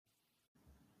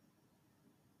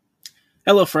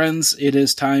Hello, friends. It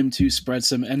is time to spread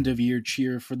some end of year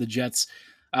cheer for the Jets.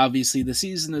 Obviously, the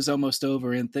season is almost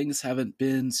over and things haven't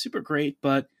been super great,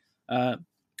 but uh,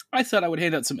 I thought I would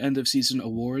hand out some end of season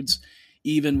awards.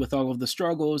 Even with all of the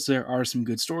struggles, there are some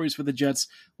good stories for the Jets.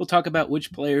 We'll talk about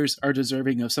which players are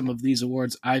deserving of some of these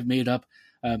awards I've made up.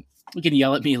 You can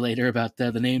yell at me later about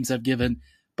the names I've given,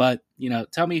 but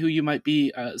tell me who you might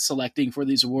be selecting for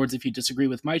these awards if you disagree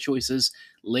with my choices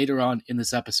later on in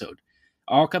this episode.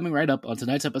 All coming right up on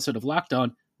tonight's episode of Locked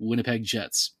On Winnipeg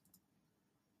Jets.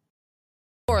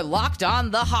 You're Locked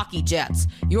On the Hockey Jets,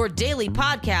 your daily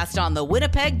podcast on the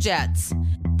Winnipeg Jets.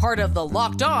 Part of the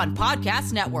Locked On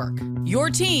Podcast Network, your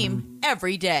team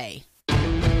every day.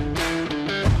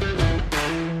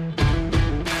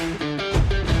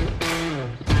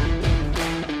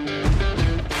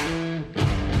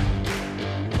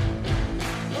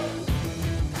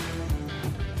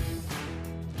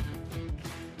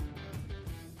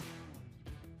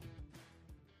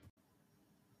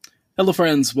 Hello,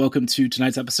 friends. Welcome to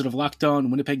tonight's episode of Locked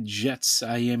On Winnipeg Jets.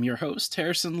 I am your host,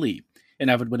 Harrison Lee, an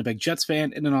avid Winnipeg Jets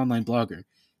fan and an online blogger.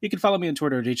 You can follow me on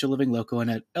Twitter at HLivingLoco and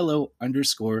at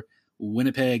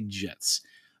LO_Winnipeg Jets.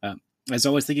 As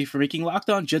always, thank you for making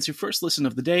Locked On Jets your first listen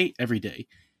of the day, every day.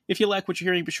 If you like what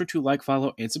you're hearing, be sure to like,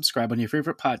 follow, and subscribe on your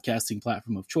favorite podcasting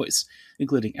platform of choice,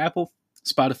 including Apple,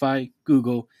 Spotify,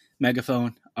 Google,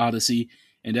 Megaphone, Odyssey,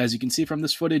 and as you can see from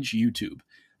this footage, YouTube.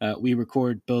 We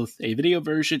record both a video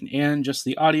version and just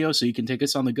the audio, so you can take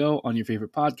us on the go on your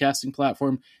favorite podcasting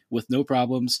platform with no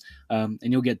problems, and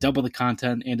you'll get double the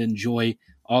content and enjoy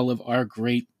all of our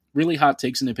great, really hot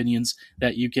takes and opinions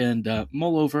that you can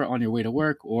mull over on your way to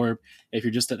work, or if you're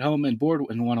just at home and bored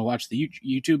and want to watch the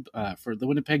YouTube for the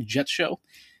Winnipeg Jets show,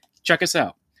 check us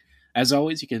out. As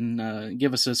always, you can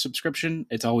give us a subscription.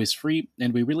 It's always free,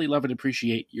 and we really love and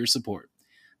appreciate your support.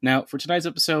 Now, for tonight's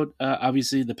episode,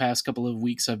 obviously the past couple of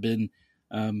weeks have been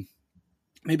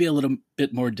maybe a little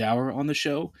bit more dour on the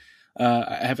show.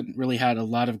 I haven't really had a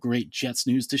lot of great Jets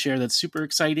news to share that's super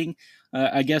exciting.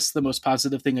 I guess the most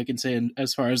positive thing I can say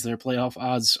as far as their playoff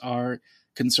odds are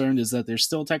concerned is that they're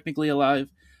still technically alive.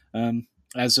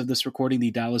 As of this recording, the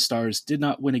Dallas Stars did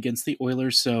not win against the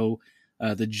Oilers, so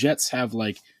the Jets have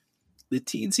the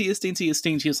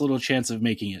teeniest little chance of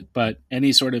making it, but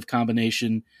any sort of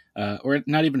combination, or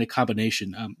not even a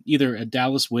combination, either a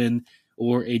Dallas win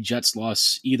or a Jets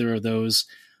loss, either of those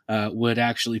would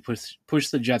actually push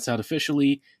the Jets out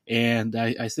officially, and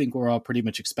I think we're all pretty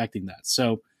much expecting that.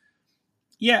 So,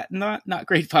 yeah, not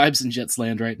great vibes in Jets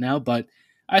land right now, but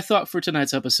I thought for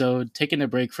tonight's episode, taking a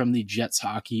break from the Jets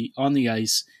hockey on the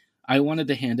ice, I wanted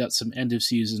to hand out some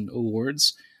end-of-season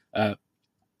awards.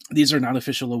 These are not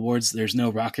official awards. There's no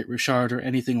Rocket Richard or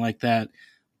anything like that.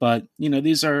 But,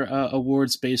 these are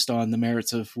awards based on the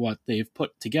merits of what they've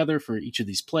put together for each of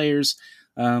these players.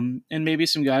 And maybe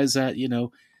some guys that,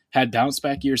 had bounce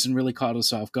back years and really caught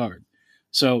us off guard.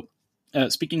 So,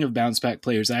 speaking of bounce back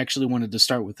players, I actually wanted to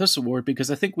start with this award because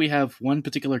I think we have one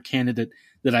particular candidate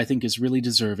that I think is really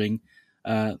deserving.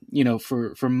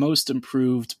 For most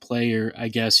improved player, I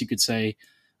guess you could say,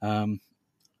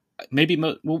 maybe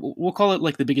we'll call it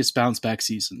like the biggest bounce back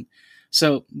season.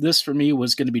 So this for me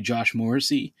was going to be Josh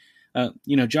Morrissey.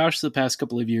 Josh the past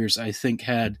couple of years I think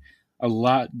had a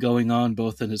lot going on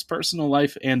both in his personal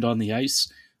life and on the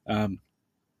ice. And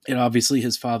obviously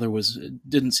his father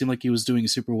didn't seem like he was doing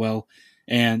super well,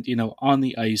 and on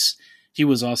the ice he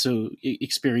was also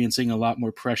experiencing a lot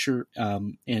more pressure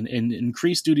and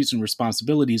increased duties and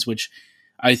responsibilities, which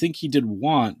I think he did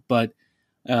want, but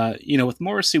with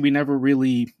Morrissey we never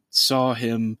really saw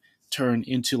him turn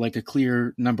into like a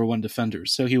clear number one defender.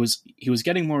 So he was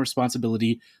getting more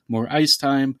responsibility, more ice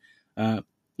time,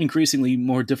 increasingly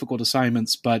more difficult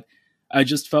assignments, but I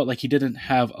just felt like he didn't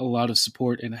have a lot of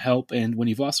support and help. And when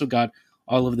you've also got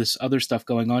all of this other stuff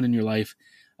going on in your life,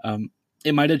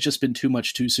 it might have just been too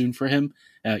much too soon for him.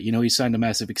 He signed a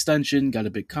massive extension, got a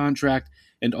big contract,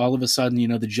 and all of a sudden,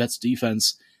 the Jets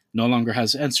defense no longer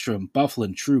has Enstrom,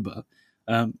 Byfuglien, Trouba.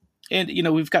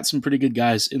 And, we've got some pretty good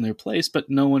guys in their place, but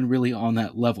no one really on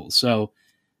that level. So,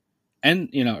 and,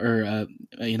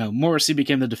 Morrissey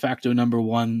became the de facto number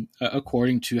one,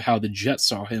 according to how the Jets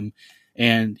saw him.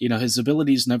 And, his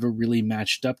abilities never really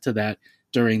matched up to that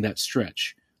during that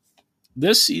stretch.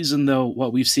 This season, though,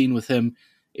 what we've seen with him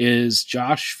is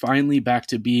Josh finally back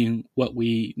to being what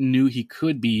we knew he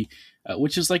could be,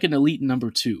 which is like an elite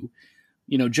number two.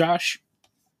 Josh,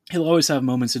 he'll always have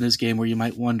moments in his game where you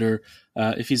might wonder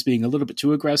if he's being a little bit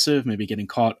too aggressive, maybe getting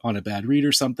caught on a bad read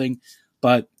or something.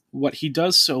 But what he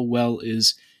does so well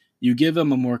is you give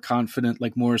him a more confident,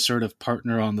 more assertive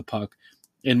partner on the puck.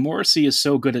 And Morrissey is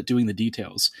so good at doing the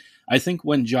details. I think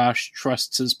when Josh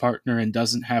trusts his partner and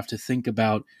doesn't have to think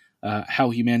about how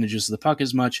he manages the puck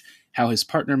as much, how his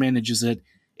partner manages it,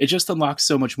 it just unlocks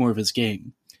so much more of his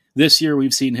game. This year,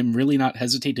 we've seen him really not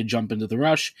hesitate to jump into the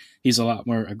rush. He's a lot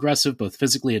more aggressive, both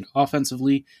physically and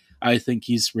offensively. I think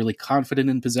he's really confident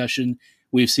in possession.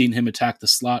 We've seen him attack the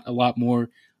slot a lot more.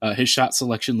 His shot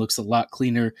selection looks a lot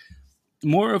cleaner.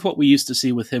 More of what we used to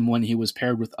see with him when he was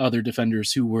paired with other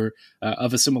defenders who were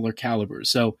of a similar caliber.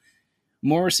 So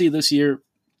Morrissey this year,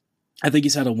 I think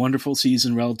he's had a wonderful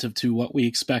season relative to what we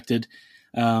expected.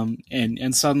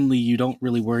 And suddenly you don't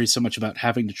really worry so much about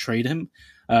having to trade him.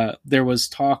 There was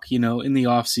talk, in the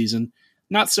offseason,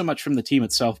 not so much from the team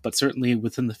itself, but certainly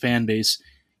within the fan base,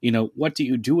 what do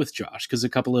you do with Josh? Because a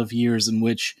couple of years in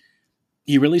which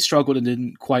he really struggled and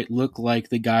didn't quite look like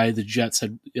the guy the Jets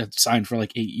had signed for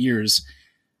like 8 years.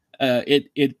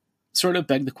 It sort of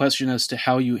begged the question as to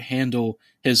how you handle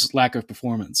his lack of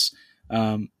performance.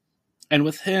 And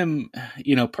with him,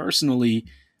 personally,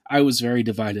 I was very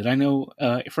divided. I know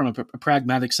from a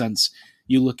pragmatic sense,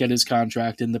 you look at his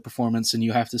contract and the performance and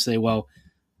you have to say, well,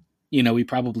 we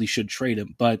probably should trade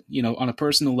him. But, on a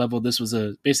personal level, this was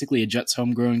basically a Jets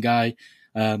homegrown guy.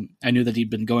 I knew that he'd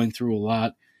been going through a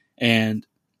lot. And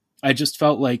I just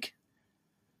felt like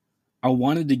I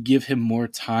wanted to give him more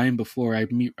time before I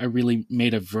really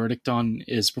made a verdict on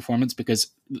his performance because,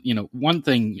 one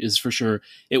thing is for sure,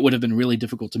 it would have been really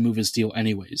difficult to move his deal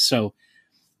anyways. So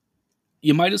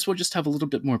you might as well just have a little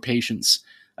bit more patience.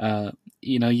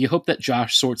 You hope that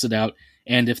Josh sorts it out.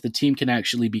 And if the team can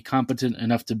actually be competent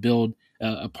enough to build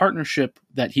a partnership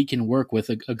that he can work with,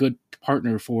 a good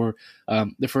partner for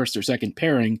the first or second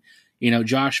pairing,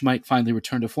 Josh might finally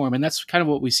return to form. And that's kind of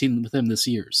what we've seen with him this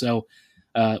year. So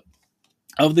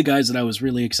of the guys that I was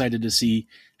really excited to see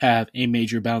have a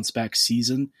major bounce back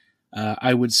season,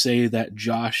 I would say that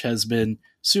Josh has been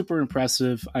super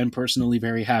impressive. I'm personally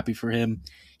very happy for him.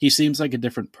 He seems like a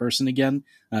different person again.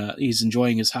 He's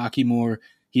enjoying his hockey more.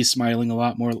 He's smiling a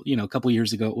lot more. A couple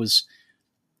years ago,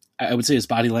 I would say his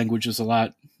body language was a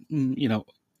lot,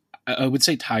 I would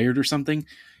say tired or something.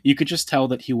 You could just tell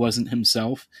that he wasn't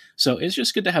himself. So it's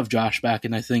just good to have Josh back.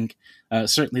 And I think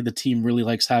certainly the team really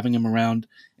likes having him around.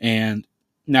 And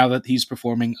now that he's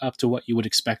performing up to what you would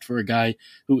expect for a guy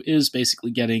who is basically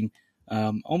getting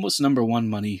almost number one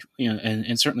money,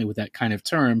 and certainly with that kind of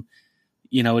term,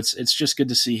 it's just good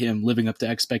to see him living up to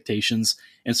expectations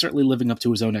and certainly living up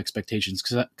to his own expectations.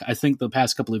 Because I think the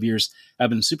past couple of years have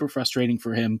been super frustrating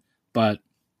for him, but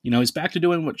he's back to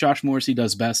doing what Josh Morrissey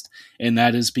does best, and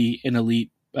that is be an elite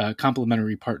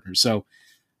complementary partner. So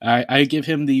I give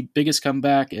him the biggest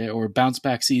comeback or bounce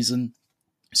back season.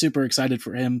 Super excited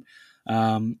for him.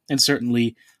 And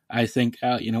certainly I think,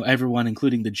 everyone,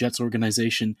 including the Jets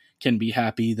organization, can be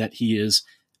happy that he is,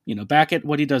 back at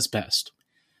what he does best.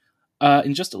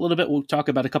 In just a little bit, we'll talk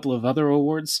about a couple of other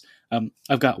awards.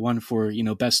 I've got one for,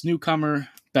 best newcomer,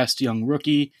 best young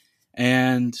rookie,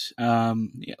 and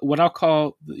what I'll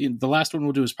call the last one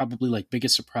we'll do is probably like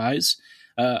biggest surprise.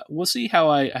 We'll see how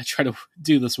I try to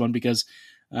do this one because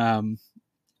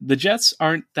the Jets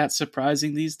aren't that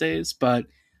surprising these days, but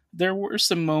there were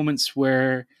some moments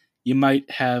where you might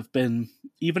have been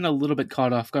even a little bit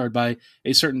caught off guard by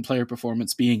a certain player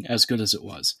performance being as good as it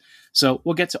was. So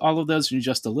we'll get to all of those in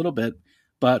just a little bit.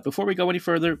 But before we go any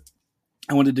further,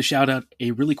 I wanted to shout out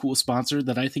a really cool sponsor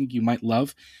that I think you might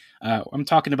love. I'm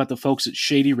talking about the folks at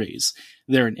Shady Rays.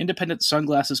 They're an independent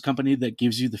sunglasses company that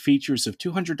gives you the features of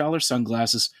 $200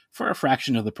 sunglasses for a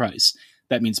fraction of the price.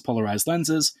 That means polarized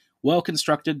lenses,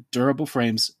 well-constructed, durable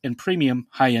frames, and premium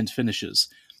high-end finishes.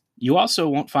 You also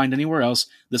won't find anywhere else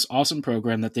this awesome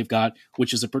program that they've got,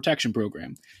 which is a protection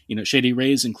program. Shady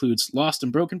Rays includes lost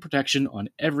and broken protection on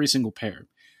every single pair.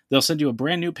 They'll send you a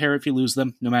brand new pair if you lose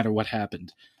them, no matter what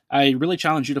happened. I really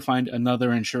challenge you to find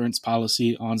another insurance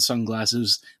policy on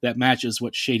sunglasses that matches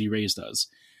what Shady Rays does.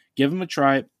 Give them a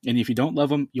try, and if you don't love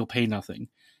them, you'll pay nothing.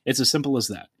 It's as simple as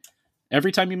that.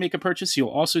 Every time you make a purchase, you'll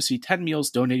also see 10 meals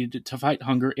donated to fight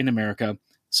hunger in America,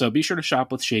 so be sure to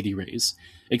shop with Shady Rays.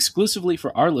 Exclusively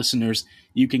for our listeners,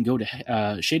 you can go to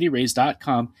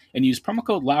shadyrays.com and use promo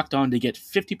code LOCKEDON to get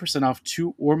 50% off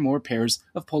 2 or more pairs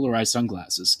of polarized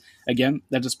sunglasses. Again,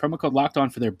 that is promo code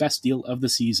LOCKEDON for their best deal of the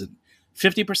season.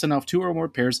 50% off 2 or more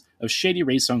pairs of Shady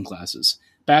Rays sunglasses,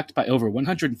 backed by over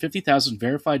 150,000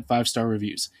 verified 5-star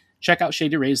reviews. Check out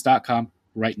shadyrays.com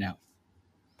right now.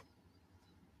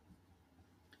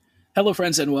 Hello,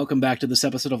 friends, and welcome back to this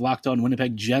episode of Locked On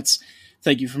Winnipeg Jets.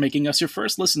 Thank you for making us your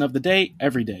first listen of the day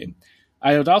every day.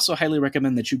 I would also highly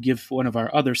recommend that you give one of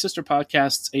our other sister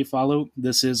podcasts a follow.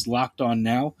 This is Locked On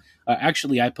Now.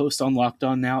 Actually, I post on Locked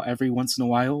On Now every once in a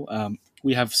while.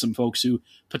 we have some folks who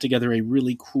put together a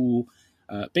really cool,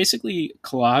 basically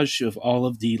collage of all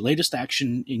of the latest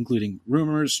action, including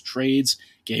rumors, trades,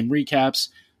 game recaps,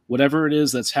 whatever it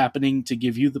is that's happening to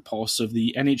give you the pulse of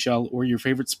the NHL or your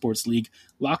favorite sports league.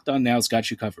 Locked On Now's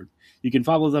got you covered. You can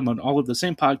follow them on all of the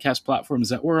same podcast platforms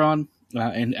that we're on,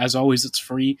 and as always, it's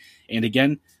free. And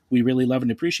again, we really love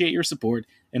and appreciate your support,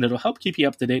 and it'll help keep you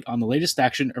up to date on the latest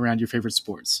action around your favorite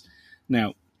sports.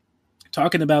 Now,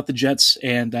 talking about the Jets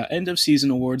and end of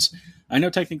season awards, I know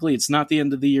technically it's not the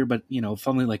end of the year, but with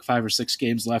only like 5 or 6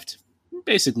 games left, we're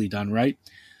basically done, right?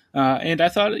 And I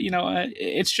thought,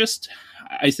 it's just,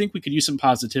 I think we could use some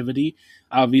positivity.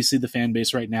 Obviously, the fan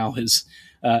base right now is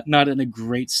not in a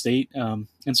great state, and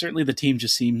certainly the team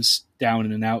just seems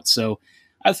down and out. So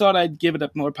I thought I'd give it a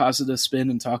more positive spin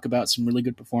and talk about some really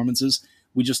good performances.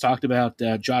 We just talked about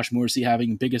Josh Morrissey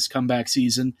having biggest comeback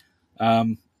season.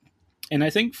 And I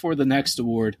think for the next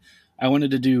award, I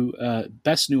wanted to do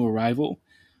Best New Arrival.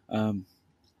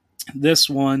 This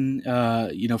one,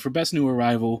 for Best New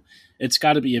Arrival, it's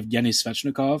got to be Evgeny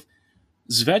Svechnikov.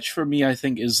 Svech, for me, I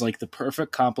think, is like the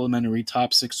perfect complementary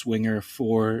top 6 winger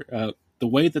for the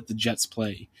way that the Jets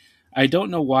play. I don't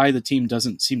know why the team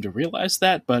doesn't seem to realize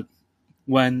that, but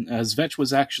when Svech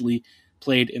was actually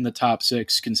played in the top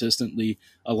 6 consistently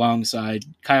alongside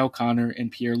Kyle Connor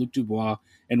and Pierre-Luc Dubois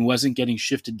and wasn't getting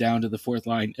shifted down to the 4th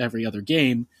line every other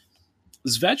game,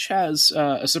 Svech has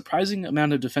a surprising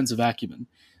amount of defensive acumen.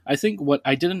 I think what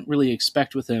I didn't really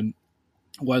expect with him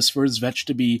was for Svech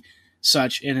to be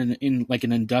such in an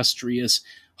industrious,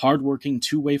 hardworking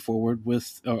two-way forward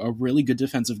with a really good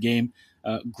defensive game,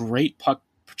 great puck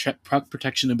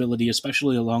protection ability,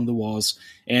 especially along the walls,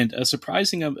 and a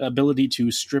surprising ability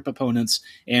to strip opponents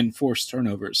and force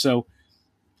turnovers. So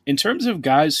in terms of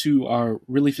guys who are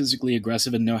really physically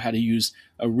aggressive and know how to use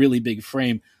a really big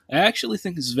frame, I actually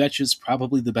think Svech is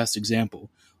probably the best example.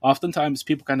 Oftentimes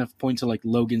people kind of point to like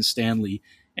Logan Stanley,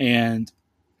 and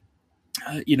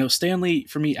Stanley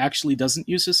for me actually doesn't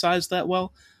use his size that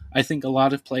well. I think a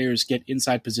lot of players get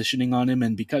inside positioning on him,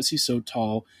 and because he's so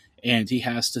tall and he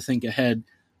has to think ahead,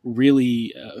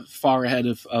 really far ahead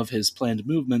of his planned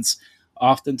movements,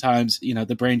 oftentimes,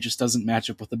 the brain just doesn't match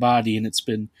up with the body, and it's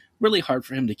been really hard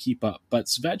for him to keep up. But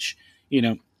Svech,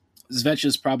 Svech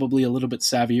is probably a little bit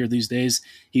savvier these days.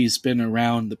 He's been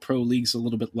around the pro leagues a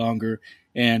little bit longer,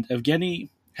 and Evgeny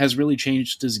has really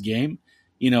changed his game.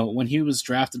 When he was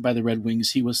drafted by the Red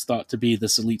Wings, he was thought to be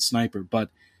this elite sniper,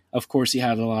 but of course he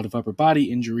had a lot of upper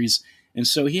body injuries, and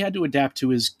so he had to adapt to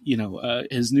his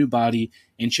new body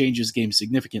and change his game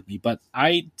significantly. But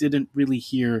I didn't really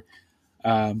hear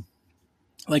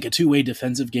like a two-way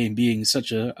defensive game being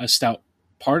such a stout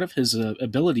part of his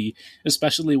ability,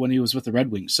 especially when he was with the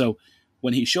Red Wings. So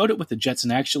when he showed it with the Jets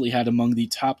and actually had among the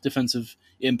top defensive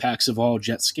impacts of all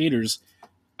Jet skaters,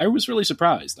 I was really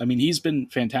surprised. I mean, he's been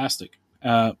fantastic.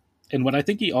 And what I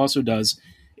think he also does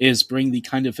is bring the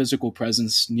kind of physical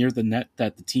presence near the net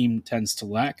that the team tends to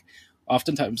lack.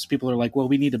 Oftentimes people are like, well,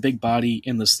 we need a big body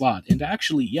in the slot. And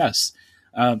actually, yes,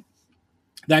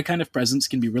 that kind of presence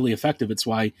can be really effective. It's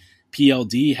why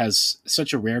PLD has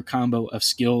such a rare combo of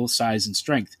skill, size, and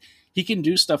strength. He can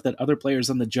do stuff that other players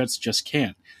on the Jets just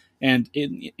can't. And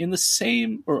in the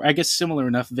same, or I guess similar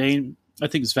enough vein, I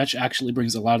think Svech actually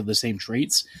brings a lot of the same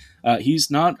traits. He's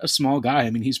not a small guy.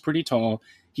 I mean, he's pretty tall.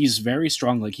 He's very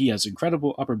strong. Like, he has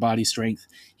incredible upper body strength.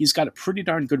 He's got a pretty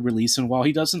darn good release. And while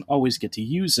he doesn't always get to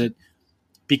use it,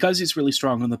 because he's really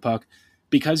strong on the puck,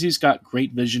 because he's got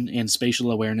great vision and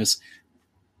spatial awareness,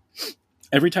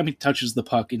 every time he touches the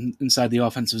puck inside the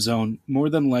offensive zone, more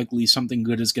than likely something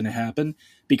good is going to happen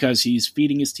because he's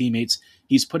feeding his teammates,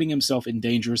 he's putting himself in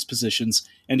dangerous positions,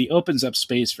 and he opens up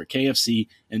space for KFC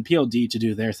and PLD to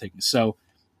do their thing. So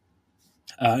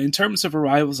in terms of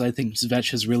arrivals, I think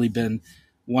Svech has really been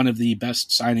one of the best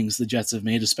signings the Jets have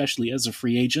made, especially as a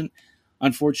free agent.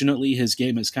 Unfortunately, his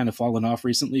game has kind of fallen off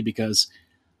recently because,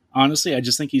 honestly, I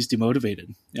just think he's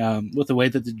demotivated. With the way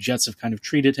that the Jets have kind of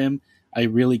treated him, I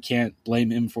really can't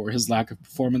blame him for his lack of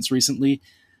performance recently.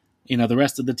 The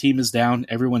rest of the team is down.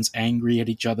 Everyone's angry at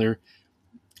each other.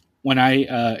 When I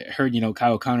heard,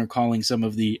 Kyle Connor calling some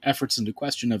of the efforts into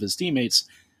question of his teammates,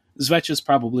 Svech is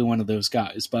probably one of those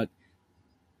guys. But,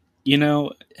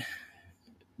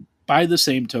 by the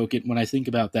same token, when I think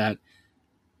about that,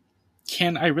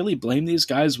 can I really blame these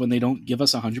guys when they don't give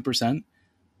us 100%?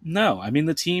 No. I mean,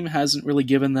 the team hasn't really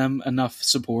given them enough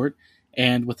support.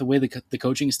 And with the way the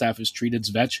coaching staff has treated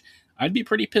Svech, I'd be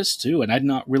pretty pissed too, and I'd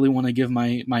not really want to give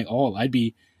my all. I'd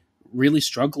be really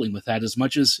struggling with that as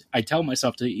much as I tell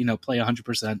myself to, play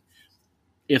 100%.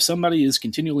 If somebody is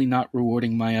continually not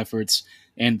rewarding my efforts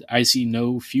and I see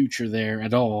no future there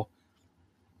at all,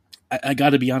 I got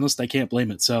to be honest, I can't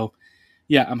blame it. So,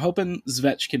 yeah, I'm hoping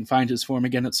Zvech can find his form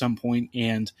again at some point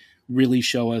and really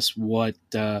show us what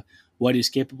he's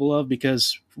capable of,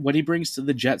 because what he brings to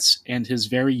the Jets and his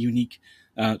very unique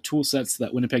tool sets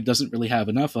that Winnipeg doesn't really have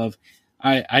enough of,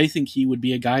 I think he would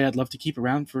be a guy I'd love to keep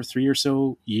around for 3 or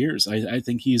so years. I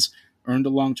think he's earned a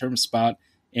long-term spot,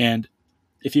 and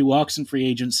if he walks in free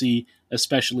agency,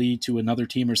 especially to another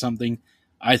team or something,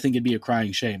 I think it'd be a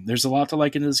crying shame. There's a lot to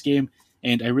like in this game,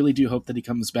 and I really do hope that he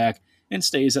comes back and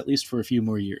stays at least for a few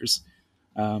more years.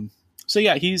 So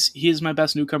yeah, he is my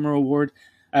best newcomer award.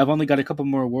 I've only got a couple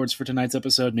more awards for tonight's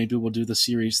episode. Maybe we'll do the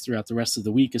series throughout the rest of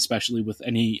the week, especially with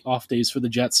any off days for the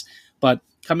Jets. But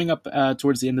coming up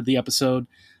towards the end of the episode,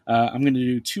 I'm going to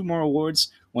do 2 more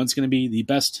awards. One's going to be the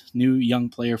best new young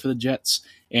player for the Jets,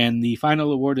 and the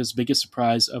final award is biggest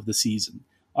surprise of the season.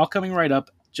 All coming right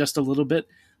up just a little bit,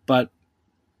 but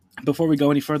before we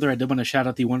go any further, I did want to shout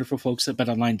out the wonderful folks at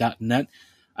betonline.net.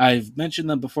 I've mentioned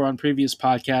them before on previous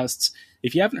podcasts.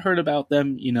 If you haven't heard about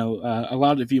them, a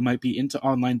lot of you might be into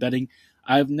online betting.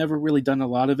 I've never really done a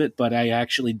lot of it, but I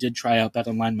actually did try out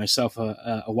BetOnline myself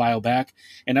a while back,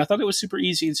 and I thought it was super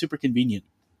easy and super convenient.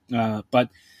 But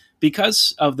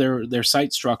because of their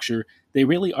site structure, they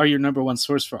really are your number one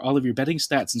source for all of your betting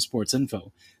stats and sports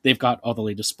info. They've got all the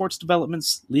latest sports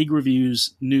developments, league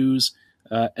reviews, news,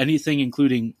 anything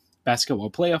including basketball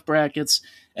playoff brackets,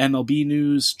 MLB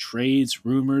news, trades,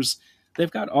 rumors. They've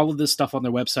got all of this stuff on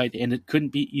their website, and it couldn't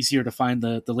be easier to find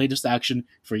the latest action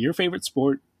for your favorite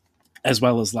sport, as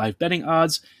well as live betting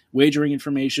odds, wagering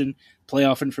information,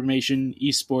 playoff information,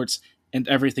 esports, and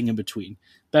everything in between.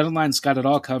 BetOnline's got it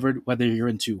all covered, whether you're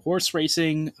into horse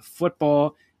racing,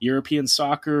 football, European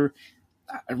soccer.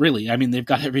 Really, I mean, they've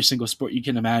got every single sport you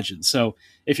can imagine. So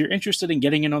if you're interested in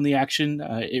getting in on the action,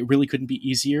 it really couldn't be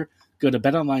easier. Go to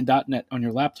betonline.net on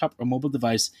your laptop or mobile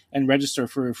device and register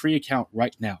for a free account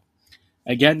right now.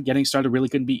 Again, getting started really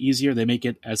couldn't be easier. They make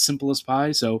it as simple as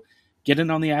pie, so get in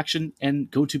on the action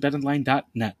and go to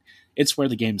betonline.net. It's where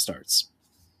the game starts.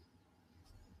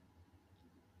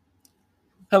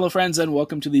 Hello, friends, and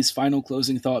welcome to these final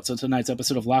closing thoughts on tonight's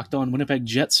episode of Locked On Winnipeg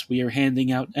Jets. We are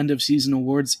handing out end-of-season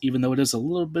awards, even though it is a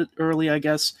little bit early, I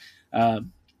guess.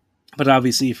 But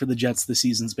obviously, for the Jets, the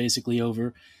season's basically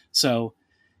over. So,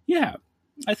 yeah,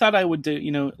 I thought I would,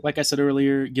 like I said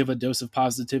earlier, give a dose of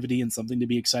positivity and something to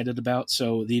be excited about.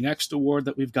 So the next award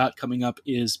that we've got coming up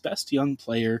is Best Young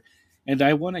Player, and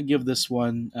I want to give this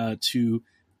one to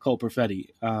Cole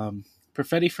Perfetti.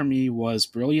 Perfetti, for me, was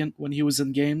brilliant when he was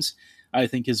in games. I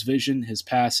think his vision, his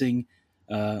passing,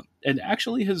 and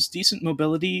actually his decent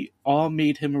mobility all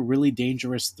made him a really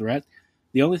dangerous threat.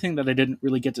 The only thing that I didn't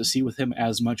really get to see with him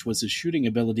as much was his shooting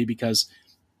ability, because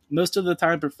most of the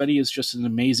time Perfetti is just an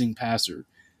amazing passer.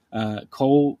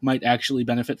 Cole might actually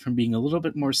benefit from being a little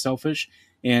bit more selfish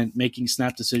and making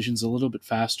snap decisions a little bit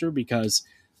faster, because,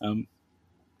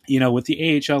 with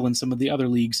the AHL and some of the other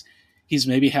leagues, he's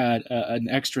maybe had an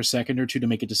extra second or two to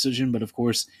make a decision, but of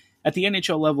course, at the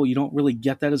NHL level, you don't really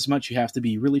get that as much. You have to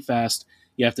be really fast.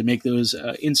 You have to make those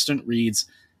instant reads,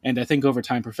 and I think over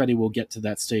time, Perfetti will get to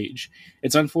that stage.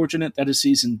 It's unfortunate that his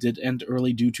season did end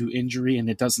early due to injury, and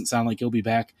it doesn't sound like he'll be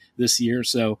back this year,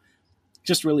 so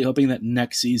just really hoping that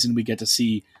next season we get to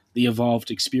see the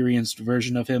evolved, experienced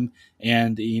version of him,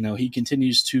 and, he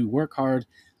continues to work hard.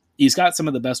 He's got some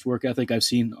of the best work ethic I've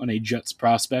seen on a Jets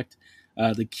prospect.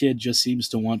 The kid just seems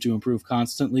to want to improve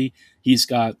constantly. He's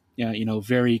got,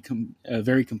 very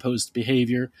composed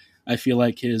behavior. I feel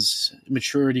like his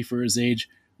maturity for his age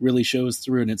really shows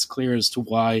through, and it's clear as to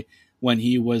why when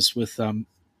he was with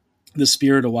the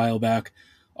Spirit a while back,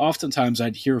 oftentimes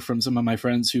I'd hear from some of my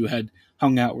friends who had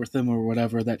hung out with him or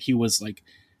whatever that he was like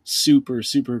super,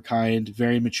 super kind,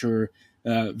 very mature,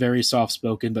 very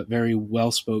soft-spoken, but very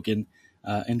well-spoken,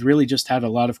 and really just had a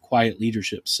lot of quiet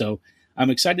leadership. So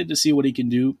I'm excited to see what he can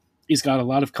do. He's got a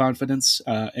lot of confidence,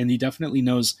 and he definitely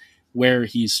knows where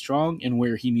he's strong and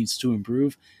where he needs to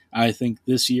improve. I think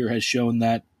this year has shown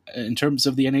that in terms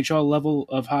of the NHL level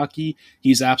of hockey,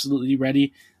 he's absolutely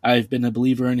ready. I've been a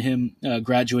believer in him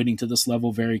graduating to this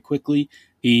level very quickly.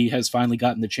 He has finally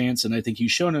gotten the chance, and I think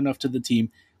he's shown enough to the team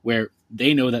where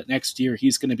they know that next year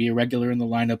he's going to be a regular in the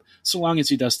lineup so long as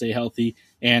he does stay healthy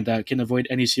and can avoid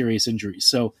any serious injuries.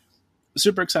 So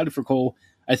super excited for Cole.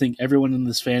 I think everyone in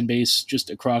this fan base just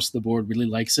across the board really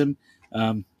likes him.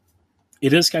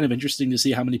 It is kind of interesting to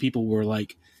see how many people were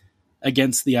like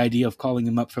against the idea of calling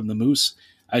him up from the Moose.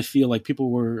 I feel like people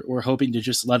were hoping to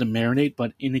just let him marinate,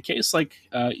 but in a case like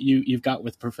you've got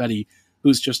with Perfetti,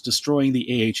 who's just destroying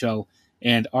the AHL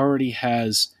and already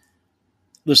has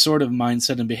the sort of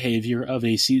mindset and behavior of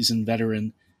a seasoned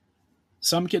veteran,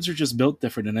 some kids are just built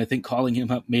different, and I think calling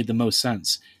him up made the most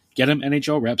sense. Get him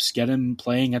NHL reps, get him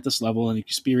playing at this level and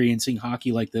experiencing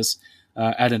hockey like this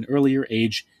at an earlier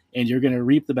age, and you're going to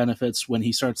reap the benefits when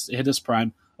he starts to hit his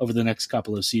prime over the next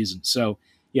couple of seasons. So,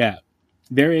 yeah,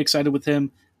 very excited with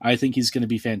him. I think he's going to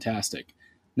be fantastic.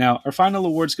 Now, our final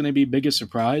award is going to be biggest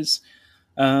surprise.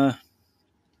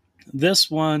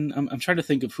 This one, I'm trying to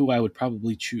think of who I would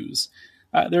probably choose.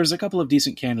 There's a couple of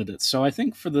decent candidates. So I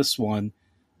think for this one,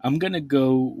 I'm going to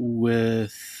go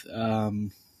with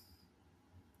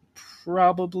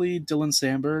probably Dylan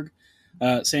Samberg.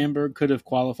 Samberg could have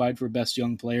qualified for Best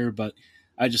Young Player, but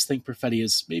I just think Perfetti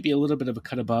is maybe a little bit of a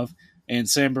cut above. And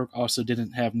Samberg also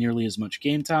didn't have nearly as much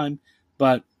game time.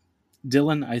 But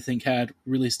Dylan, I think, had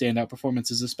really standout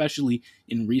performances, especially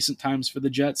in recent times for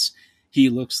the Jets. He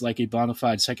looks like a bona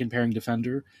fide second-pairing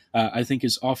defender. I think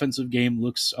his offensive game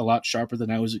looks a lot sharper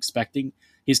than I was expecting.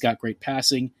 He's got great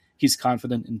passing. He's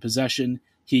confident in possession.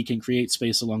 He can create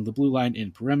space along the blue line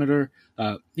and perimeter.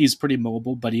 He's pretty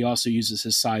mobile, but he also uses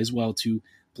his size well to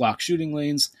block shooting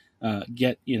lanes,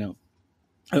 get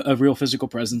a real physical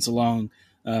presence along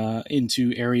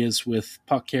into areas with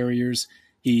puck carriers.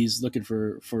 He's looking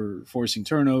for forcing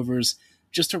turnovers.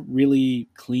 Just a really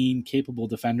clean, capable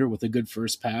defender with a good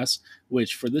first pass,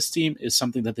 which for this team is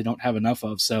something that they don't have enough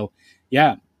of. So,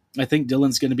 yeah, I think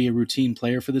Dylan's going to be a routine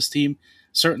player for this team.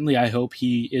 Certainly, I hope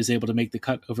he is able to make the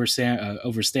cut over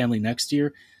Stanley next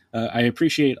year. I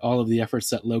appreciate all of the efforts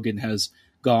that Logan has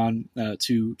gone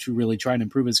to really try and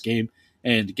improve his game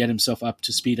and get himself up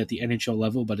to speed at the NHL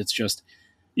level, but it's just,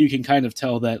 you can kind of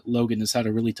tell that Logan has had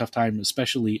a really tough time,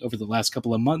 especially over the last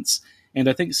couple of months, and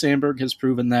I think Samberg has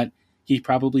proven that he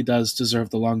probably does deserve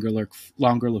the longer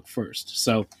look first.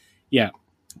 So, yeah,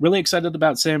 really excited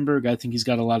about Samberg. I think he's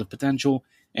got a lot of potential,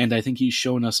 and I think he's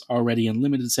shown us already in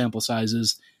limited sample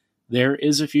sizes there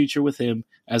is a future with him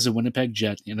as a Winnipeg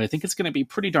Jet, and I think it's going to be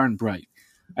pretty darn bright.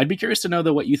 I'd be curious to know,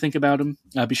 though, what you think about him.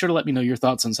 Be sure to let me know your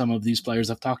thoughts on some of these players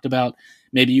I've talked about.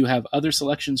 Maybe you have other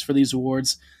selections for these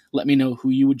awards. Let me know who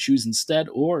you would choose instead,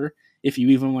 or if you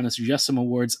even want to suggest some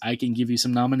awards, I can give you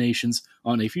some nominations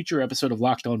on a future episode of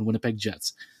Locked On Winnipeg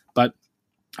Jets. But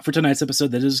for tonight's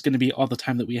episode, that is going to be all the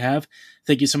time that we have.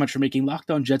 Thank you so much for making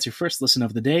Locked On Jets your first listen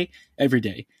of the day, every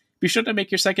day. Be sure to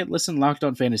make your second listen Locked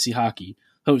On Fantasy Hockey.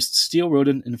 Hosts Steele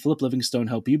Roden and Philip Livingstone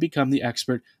help you become the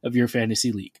expert of your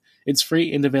fantasy league. It's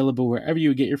free and available wherever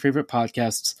you get your favorite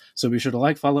podcasts, so be sure to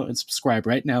like, follow, and subscribe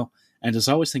right now. And as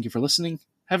always, thank you for listening.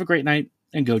 Have a great night,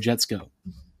 and go Jets go.